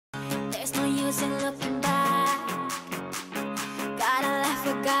wasn't looking back. Gotta laugh,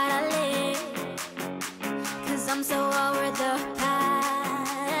 I gotta live, 'cause I'm so over the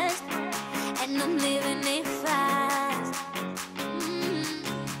past, and I'm living it fast.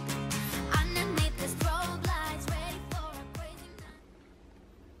 Underneath the strobe lights, ready for a crazy night.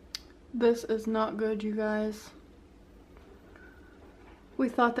 This is not good, you guys. We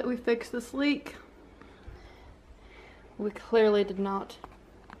thought that we fixed this leak. We clearly did not.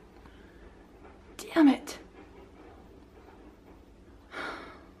 Damn it.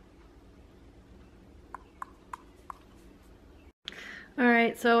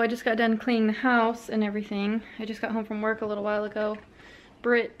 Alright, so I just got done cleaning the house and everything. I just got home from work a little while ago.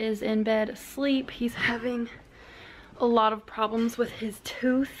 Britt is in bed asleep. He's having a lot of problems with his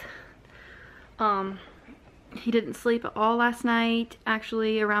tooth. He didn't sleep at all last night.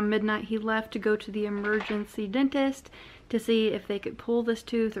 Actually, around midnight he left to go to the emergency dentist to see if they could pull this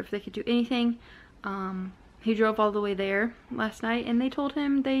tooth or if they could do anything. He drove all the way there last night and they told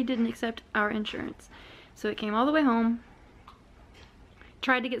him they didn't accept our insurance. So he came all the way home.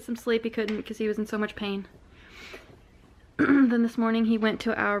 Tried to get some sleep, he couldn't because he was in so much pain. Then this morning he went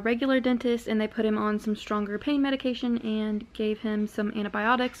to our regular dentist and they put him on some stronger pain medication and gave him some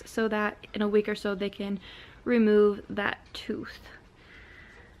antibiotics so that in a week or so they can remove that tooth.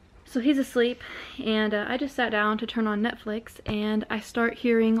 So he's asleep and I just sat down to turn on Netflix and I start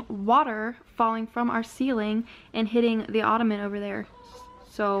hearing water falling from our ceiling and hitting the ottoman over there.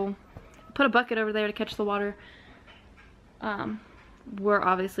 So I put a bucket over there to catch the water. We're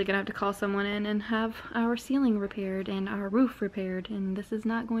obviously gonna have to call someone in and have our ceiling repaired and our roof repaired, and this is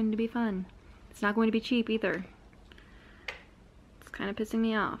not going to be fun. It's not going to be cheap either. It's kind of pissing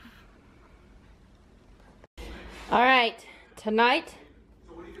me off. Alright, tonight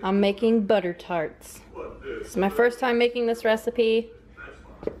I'm making butter tarts. This is my first time making this recipe.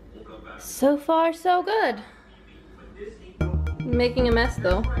 So far, so good. I'm making a mess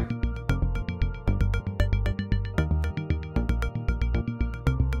though.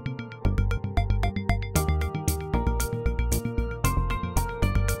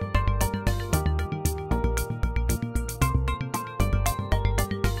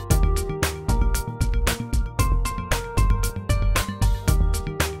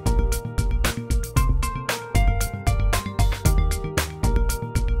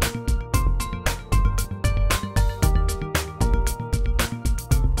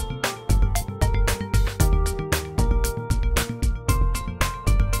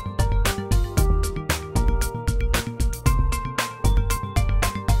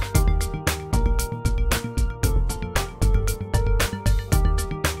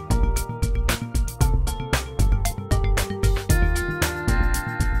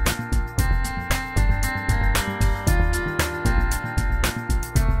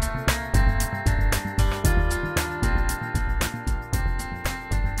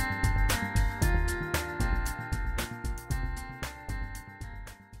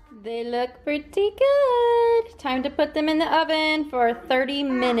 They look pretty good. Time to put them in the oven for 30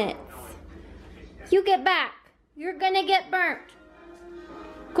 minutes. You get back. You're gonna get burnt.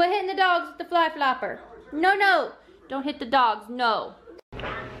 Quit hitting the dogs with the fly flopper. No, no. Don't hit the dogs, no.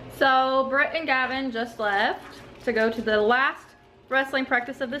 So Britt and Gavin just left to go to the last wrestling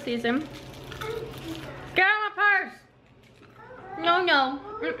practice of the season. Get out of my purse. No, no.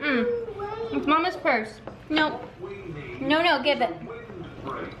 Mm-mm. It's Mama's purse. No. No, no, give it.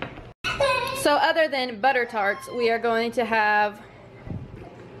 So other than butter tarts, we are going to have,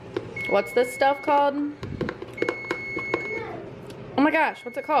 what's this stuff called? Oh my gosh,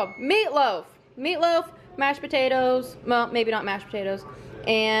 what's it called? Meatloaf. Meatloaf, mashed potatoes, well, maybe not mashed potatoes,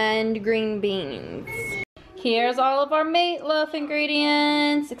 and green beans. Here's all of our meatloaf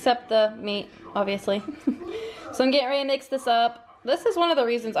ingredients, except the meat, obviously. So I'm getting ready to mix this up. This is one of the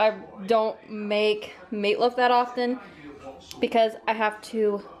reasons I don't make meatloaf that often, because I have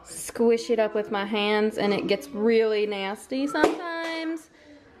to squish it up with my hands and it gets really nasty sometimes.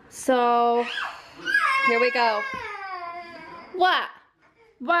 So, here we go. What?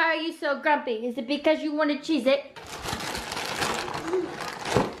 Why are you so grumpy? Is it because you want to cheese it?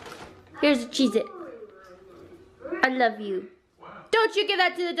 Here's a cheese it. I love you. Don't you give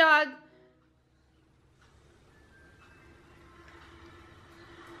that to the dog.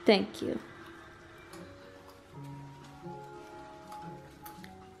 Thank you.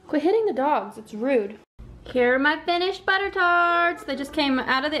 Quit hitting the dogs, it's rude. Here are my finished butter tarts. They just came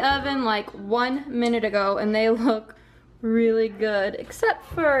out of the oven like 1 minute ago and they look really good, except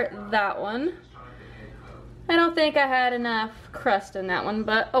for that one. I don't think I had enough crust in that one,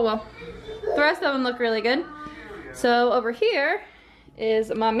 but oh well. The rest of them look really good. So over here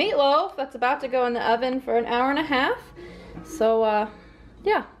is my meatloaf that's about to go in the oven for an hour and a half. So,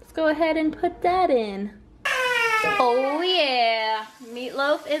 yeah, let's go ahead and put that in. Oh yeah,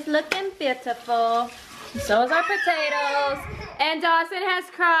 meatloaf is looking beautiful. So is our potatoes. And Dawson has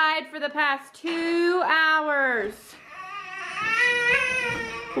cried for the past 2 hours.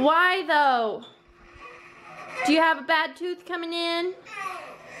 Why though? Do you have a bad tooth coming in?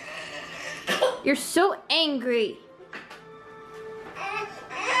 You're so angry.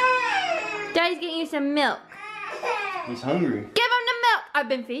 Daddy's getting you some milk. He's hungry. Give him the milk. I've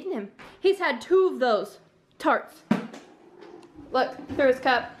been feeding him. He's had 2 of those Tarts. Look, through his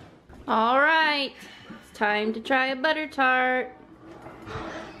cup. All right, it's time to try a butter tart.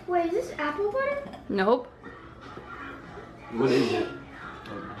 Wait, is this apple butter? Nope. What is it?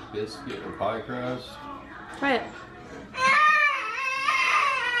 A biscuit or pie crust? Try it.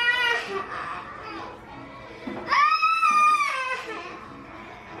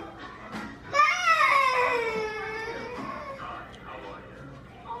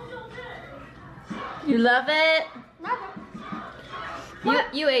 You love it?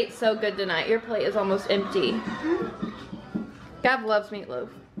 You ate so good tonight. Your plate is almost empty. Gav loves meatloaf.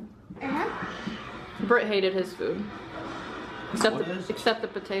 Britt hated his food. Except the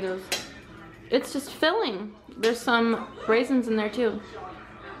potatoes. It's just filling. There's some raisins in there too.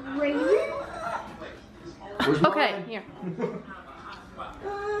 Raisins? Okay, here.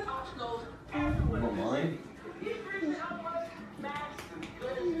 Want mine?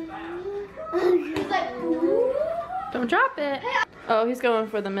 Don't drop it. Oh, he's going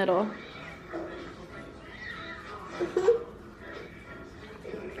for the middle.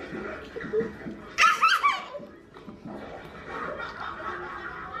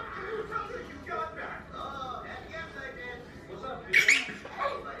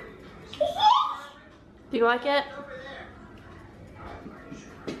 Do you like it?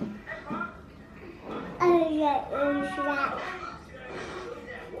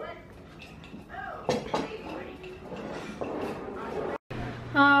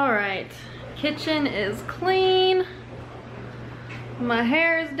 Alright, kitchen is clean. My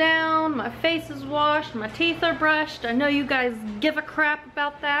hair is down, my face is washed, my teeth are brushed. I know you guys give a crap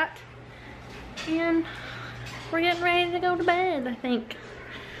about that. And we're getting ready to go to bed, I think.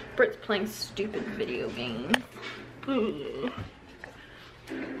 Britt's playing stupid video games. Ugh.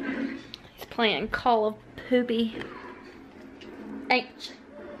 He's playing Call of Poopy. H.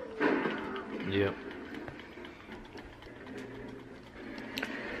 Yep.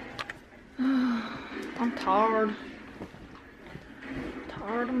 I'm tired.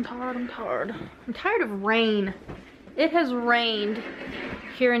 I'm tired. I'm tired of rain. It has rained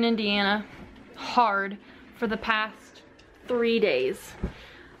here in Indiana hard for the past 3 days.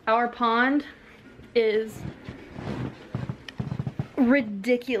 Our pond is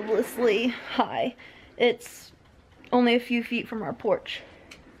ridiculously high. It's only a few feet from our porch.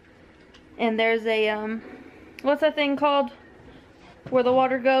 And there's a, what's that thing called? Where the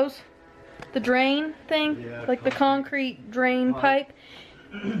water goes? The drain thing? Yeah, like the concrete drain pipe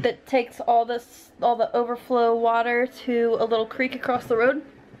that takes all the overflow water to a little creek across the road.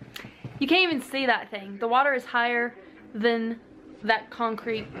 You can't even see that thing. The water is higher than that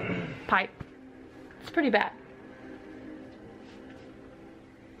concrete pipe. It's pretty bad.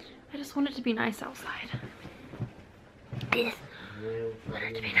 I just want it to be nice outside. I want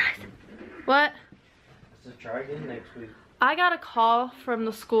it to be nice. What? Let's try again next week. I got a call from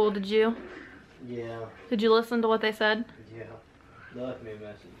the school, did you? Yeah. Did you listen to what they said? Yeah. They left me a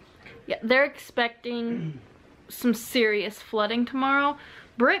message. Yeah, they're expecting some serious flooding tomorrow.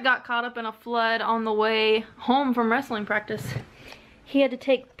 Britt got caught up in a flood on the way home from wrestling practice. He had to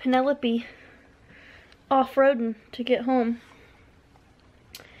take Penelope off-roading to get home.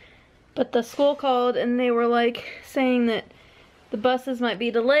 But the school called and they were like saying that the buses might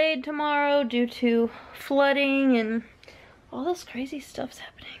be delayed tomorrow due to flooding and all this crazy stuff's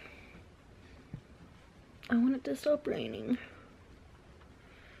happening. I want it to stop raining.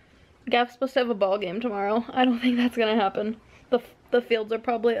 Gav's supposed to have a ball game tomorrow. I don't think that's gonna happen. The fields are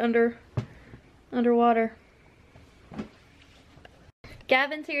probably underwater.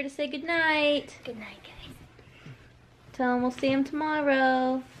 Gavin's here to say goodnight. Good night, guys. Tell him we'll see him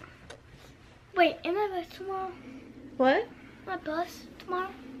tomorrow. Wait, am I bus tomorrow? What? My bus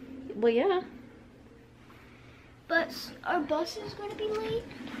tomorrow? Well, yeah. But our bus is going to be late?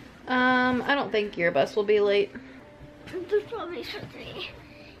 I don't think your bus will be late. There's probably something.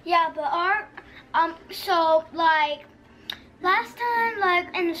 Yeah, but so, like, last time,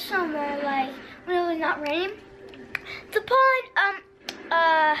 like, in the summer, like, when it was not raining, the pond,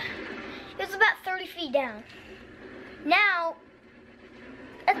 it was about 30 feet down. Now,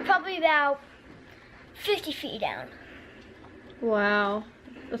 It's probably about 50 feet down. Wow,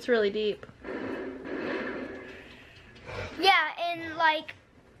 that's really deep. Yeah, and like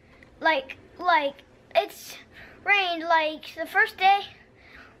it's rained. Like the first day,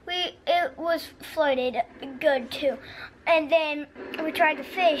 it was flooded good too, and then we tried to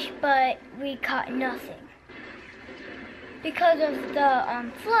fish, but we caught nothing because of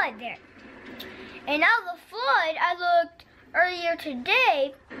the flood there. And now the flood, I looked earlier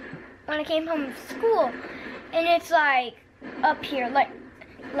today when I came home from school, and it's like up here, like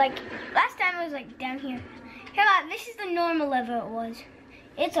last time it was like down here. Come on, this is the normal level it was.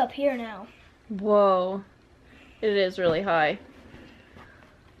 It's up here now. Whoa, it is really high.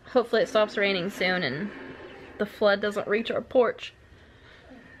 Hopefully it stops raining soon and the flood doesn't reach our porch.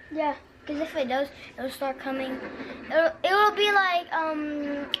 Yeah, because if it does, it'll start coming. It'll be like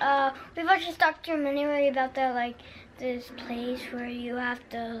we've actually talked to him anyway about that, like this place where you have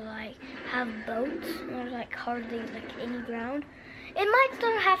to like have boats and there's like hardly like any ground. It might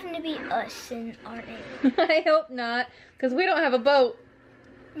start having to be us in our area. I hope not, because we don't have a boat.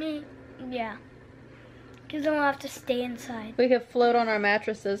 Me, yeah. Because then we'll have to stay inside. We could float on our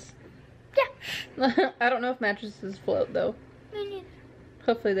mattresses. Yeah. I don't know if mattresses float though. Me neither.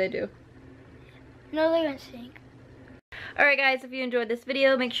 Hopefully they do. No, they're gonna sink. Alright guys, if you enjoyed this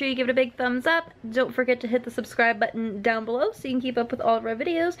video, make sure you give it a big thumbs up. Don't forget to hit the subscribe button down below so you can keep up with all of our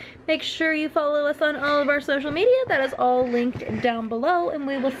videos. Make sure you follow us on all of our social media. That is all linked down below, and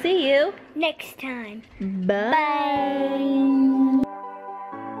we will see you Next time. Bye. Bye.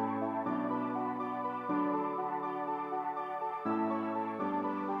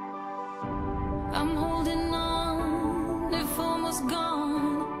 I'm holding on, if almost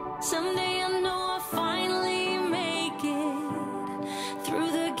gone. Someday I know I'll finally make it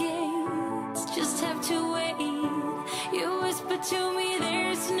through the gates. Just have to wait. You whisper to me